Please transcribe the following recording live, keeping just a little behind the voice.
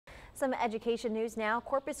Some education news now.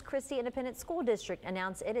 Corpus Christi Independent School District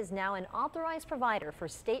announced it is now an authorized provider for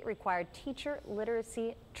state-required teacher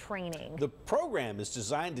literacy training. The program is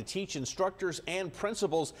designed to teach instructors and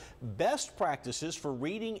principals best practices for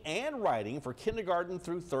reading and writing for kindergarten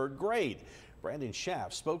through third grade. Brandon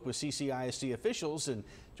Schaff spoke with CCISD officials and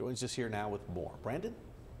joins us here now with more. Brandon?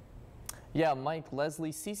 Yeah, Mike,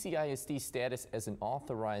 Leslie, CCISD status as an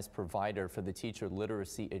authorized provider for the Teacher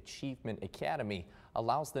Literacy Achievement Academy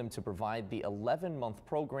allows them to provide the 11-month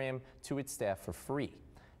program to its staff for free.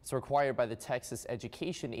 It's required by the Texas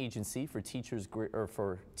Education Agency for teachers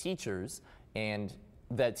and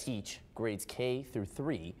that teach grades K through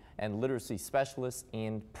 3 and literacy specialists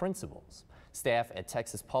and principals. Staff at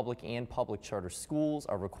Texas public and public charter schools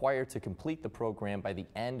are required to complete the program by the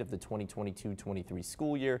end of the 2022-23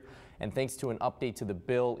 school year. And thanks to an update to the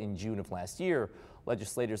bill in June of last year,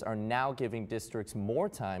 legislators are now giving districts more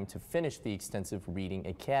time to finish the extensive reading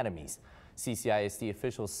academies. CCISD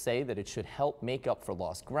officials say that it should help make up for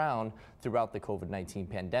lost ground throughout the COVID-19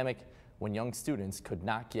 pandemic when young students could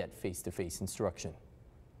not get face-to-face instruction.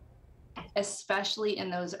 Especially in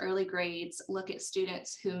those early grades, look at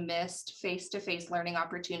students who missed face-to-face learning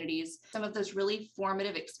opportunities. Some of those really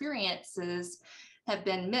formative experiences have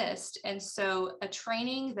been missed. And so a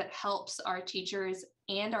training that helps our teachers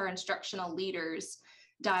and our instructional leaders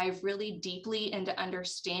dive really deeply into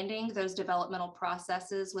understanding those developmental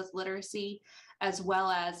processes with literacy, as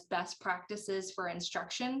well as best practices for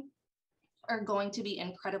instruction, are going to be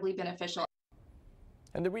incredibly beneficial.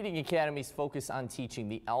 And the reading academies focus on teaching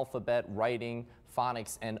the alphabet, writing,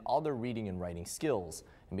 phonics, and other reading and writing skills.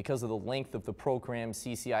 And because of the length of the program,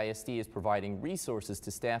 CCISD is providing resources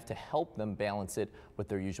to staff to help them balance it with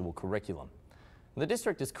their usual curriculum. The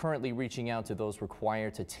district is currently reaching out to those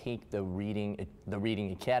required to take the reading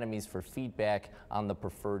academies for feedback on the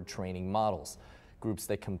preferred training models. Groups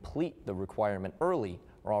that complete the requirement early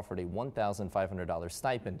are offered a $1,500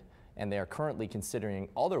 stipend, and they are currently considering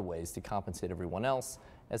other ways to compensate everyone else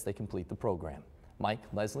as they complete the program. Mike,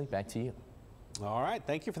 Leslie, back to you. All right,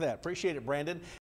 thank you for that. Appreciate it, Brandon.